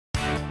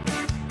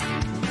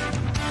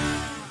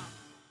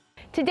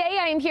Today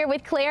I am here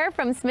with Claire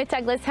from Smith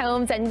Douglas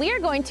Homes, and we are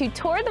going to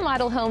tour the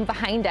model home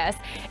behind us.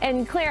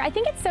 And Claire, I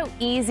think it's so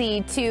easy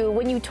to,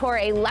 when you tour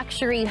a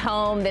luxury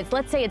home that's,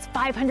 let's say it's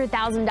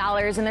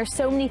 $500,000 and there's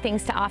so many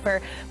things to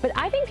offer, but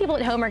I think people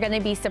at home are going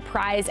to be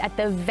surprised at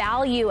the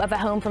value of a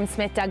home from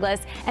Smith Douglas,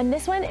 and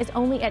this one is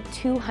only at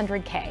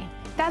 $200K.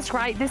 That's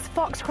right, this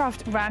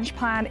Foxcroft ranch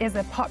plan is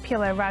a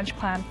popular ranch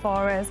plan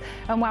for us,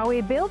 and while we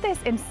build this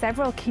in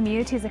several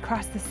communities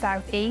across the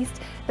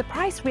southeast, the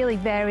price really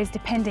varies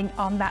depending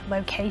on that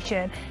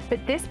location.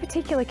 But this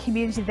particular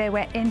community that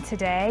we're in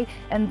today,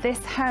 and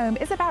this home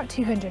is about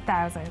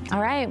 $200,000.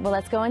 All right, well,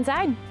 let's go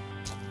inside.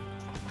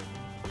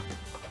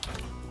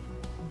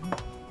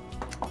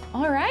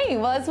 All right,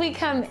 well, as we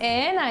come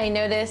in, I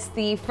notice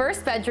the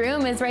first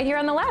bedroom is right here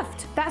on the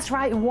left. That's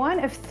right,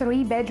 one of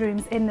 3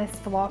 bedrooms in this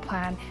floor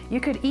plan. You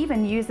could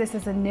even use this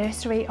as a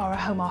nursery or a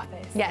home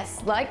office.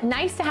 Yes, like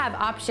nice to have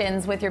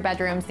options with your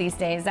bedrooms these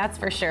days, that's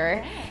for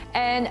sure.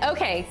 And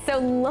okay, so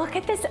look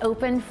at this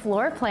open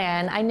floor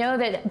plan. I know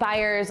that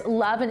buyers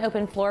love an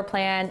open floor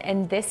plan,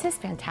 and this is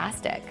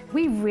fantastic.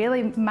 We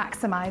really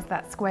maximize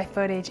that square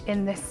footage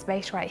in this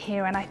space right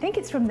here, and I think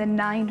it's from the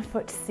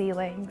 9-foot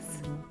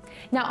ceilings.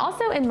 Now,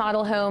 also in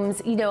model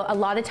homes, you know, a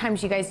lot of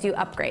times you guys do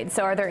upgrades.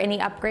 So are there any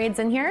upgrades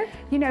in here?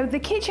 You know, the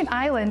kitchen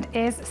island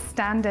is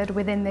standard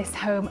within this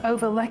home,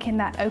 overlooking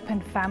that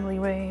open family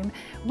room.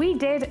 We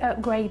did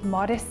upgrade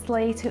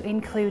modestly to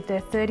include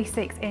the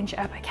 36-inch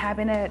upper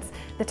cabinets,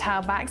 the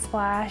tile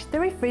backsplash, the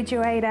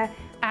refrigerator,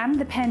 and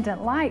the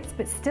pendant lights,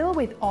 but still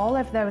with all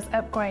of those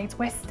upgrades,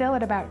 we're still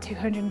at about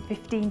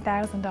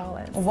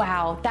 $215,000.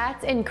 Wow,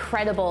 that's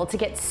incredible to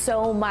get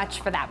so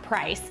much for that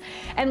price.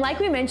 And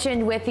like we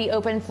mentioned with the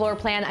open floor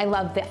plan, I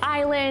love the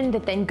island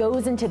that then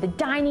goes into the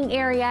dining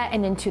area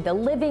and into the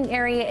living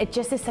area. It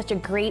just is such a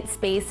great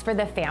space for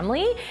the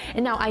family.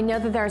 And now I know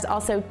that there's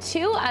also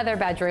 2 other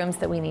bedrooms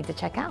that we need to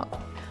check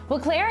out. Well,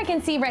 Claire, I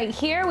can see right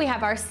here we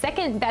have our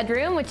second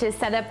bedroom, which is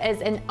set up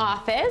as an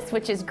office,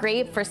 which is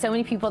great for so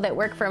many people that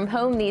work from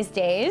home these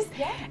days.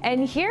 Yeah.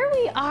 And here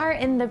we are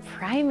in the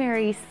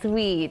primary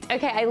suite.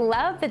 Okay, I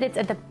love that it's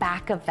at the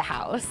back of the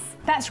house.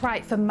 That's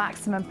right, for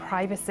maximum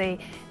privacy.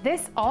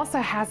 This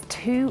also has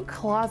 2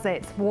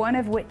 closets, one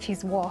of which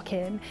is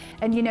walk-in.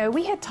 And you know,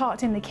 we had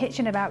talked in the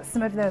kitchen about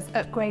some of those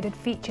upgraded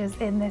features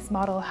in this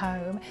model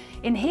home.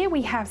 In here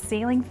we have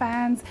ceiling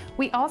fans.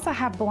 We also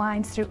have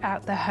blinds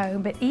throughout the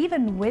home, but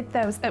even with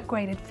those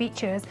upgraded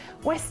features,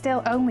 we're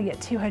still only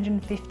at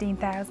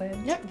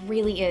 $215,000. That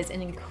really is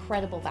an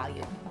incredible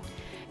value.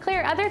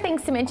 Claire, other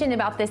things to mention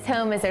about this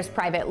home is there's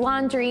private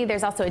laundry,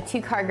 there's also a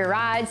 2-car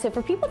garage, so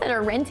for people that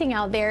are renting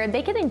out there,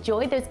 they can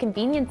enjoy those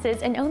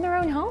conveniences and own their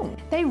own home.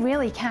 They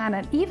really can,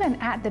 and even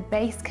at the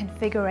base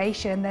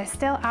configuration, there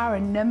still are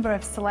a number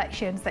of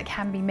selections that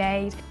can be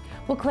made.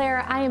 Well,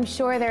 Claire, I am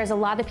sure there's a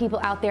lot of people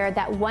out there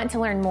that want to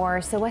learn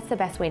more, so what's the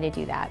best way to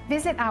do that?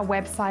 Visit our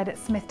website at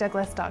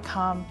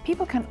smithdouglas.com.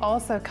 People can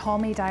also call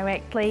me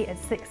directly at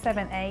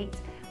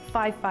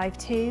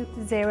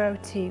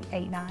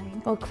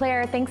 678-552-0289. Well,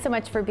 Claire, thanks so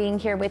much for being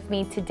here with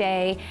me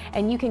today.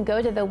 And you can go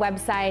to the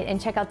website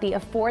and check out the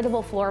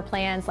affordable floor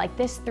plans like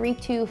this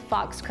 3-2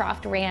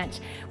 Foxcroft Ranch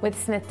with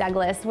Smith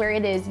Douglas, where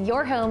it is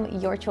your home,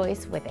 your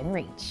choice, within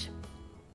reach.